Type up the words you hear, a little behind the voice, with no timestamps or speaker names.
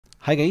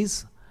Hi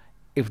guys,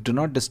 if do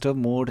not disturb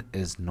mode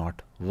is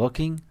not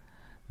working,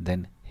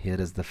 then here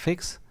is the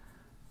fix.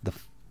 The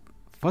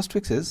first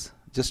fix is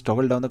just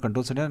toggle down the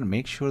control center and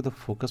make sure the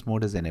focus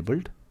mode is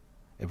enabled.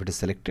 If it is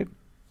selected,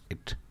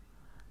 it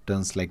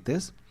turns like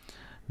this.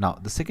 Now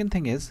the second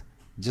thing is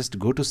just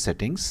go to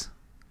settings,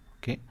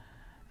 okay,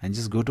 and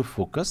just go to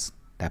focus,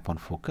 tap on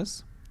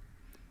focus,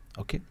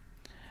 okay,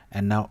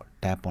 and now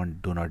tap on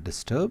do not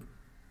disturb,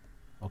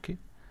 okay.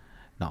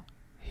 Now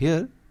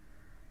here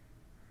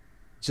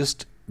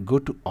just go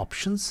to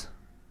options,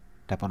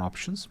 tap on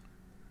options,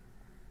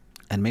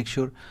 and make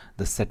sure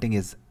the setting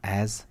is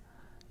as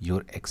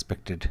your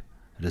expected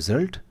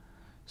result.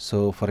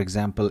 So for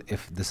example,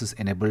 if this is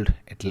enabled,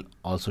 it will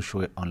also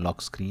show on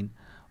lock screen,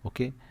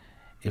 okay.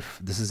 If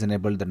this is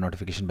enabled, the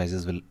notification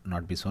badges will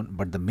not be shown,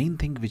 but the main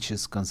thing which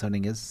is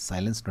concerning is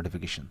silence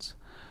notifications.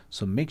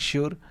 So make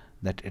sure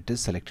that it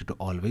is selected to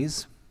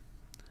always.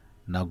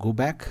 Now go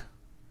back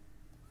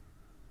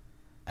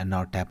and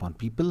now tap on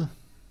people,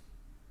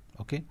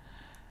 okay,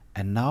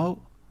 and now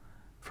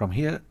from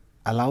here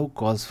allow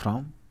calls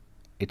from,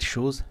 it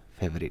shows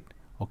favorite,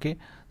 okay.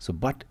 So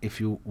but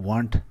if you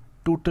want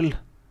total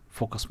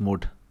focus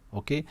mode,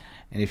 okay,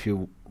 and if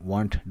you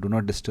want do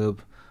not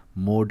disturb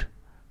mode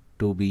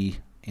to be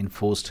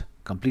enforced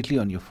completely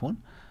on your phone,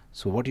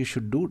 so what you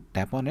should do,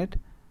 tap on it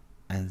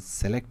and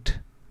select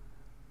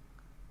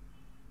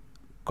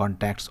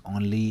contacts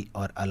only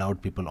or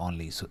allowed people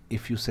only. So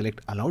if you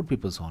select allowed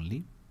peoples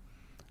only,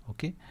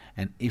 okay,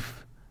 and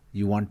if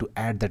you want to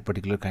add that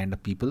particular kind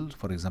of people,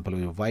 for example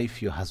your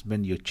wife, your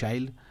husband, your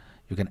child,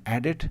 you can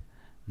add it.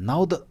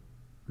 Now the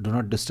do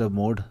not disturb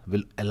mode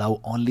will allow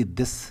only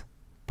this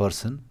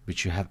person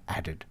which you have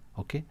added,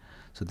 okay.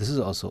 So this is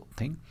also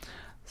thing.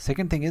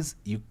 Second thing is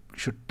you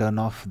should turn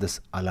off this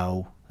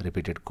allow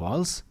repeated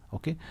calls,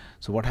 okay.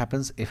 So what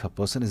happens if a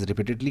person is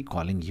repeatedly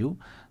calling you,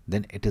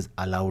 then it is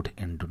allowed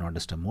in do not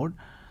disturb mode.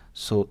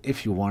 So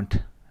if you want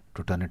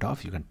to turn it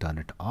off, you can turn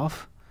it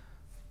off,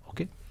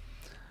 okay.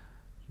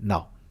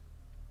 Now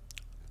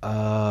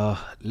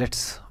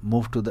let's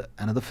move to the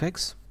another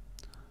fix.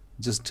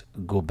 Just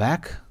go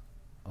back,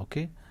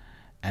 okay,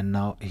 and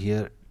now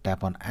here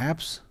tap on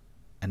apps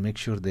and make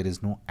sure there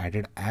is no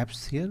added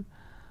apps here,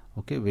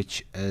 okay,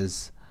 which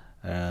is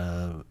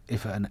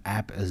if an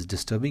app is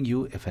disturbing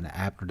you, if an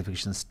app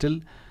notification is still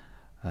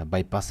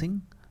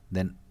bypassing,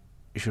 then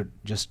you should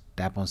just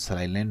tap on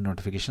silent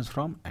notifications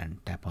from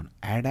and tap on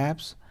add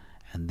apps,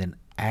 and then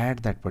add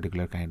that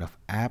particular kind of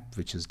app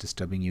which is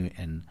disturbing you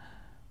in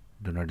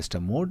do not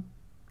disturb mode,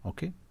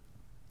 okay.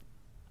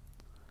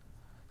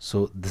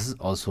 So this is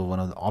also one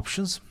of the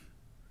options.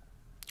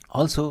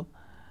 Also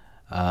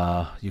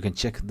you can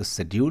check the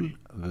schedule.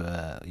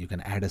 You can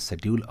add a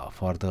schedule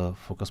for the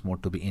focus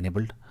mode to be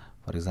enabled.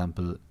 For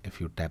example, if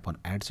you tap on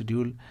add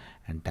schedule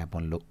and tap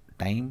on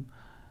time,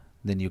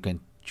 then you can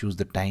choose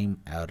the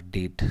time or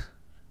date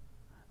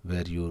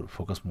where your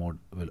focus mode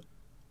will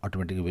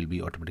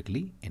be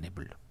automatically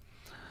enabled.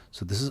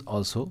 So this is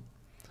also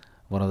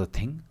one of the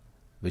thing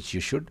which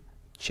you should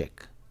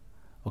check,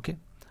 okay.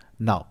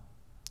 Now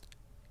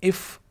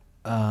if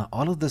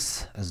all of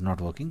this is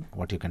not working,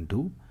 what you can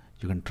do,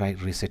 you can try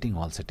resetting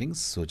all settings.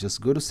 So just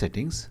go to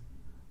settings,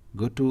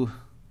 go to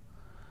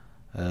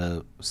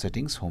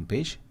settings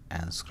homepage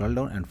and scroll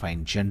down and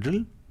find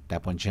general,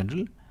 tap on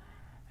general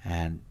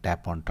and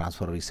tap on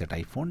transfer reset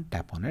iPhone,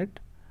 tap on it,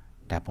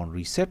 tap on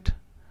reset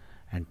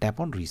and tap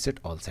on reset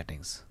all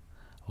settings,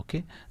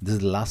 okay. This is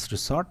the last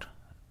resort.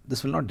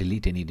 This will not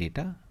delete any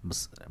data,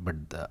 but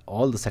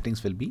all the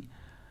settings will be,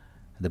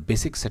 the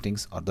basic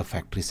settings or the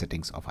factory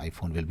settings of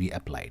iPhone will be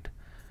applied,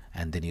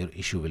 and then your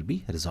issue will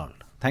be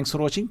resolved. Thanks for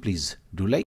watching. Please do like.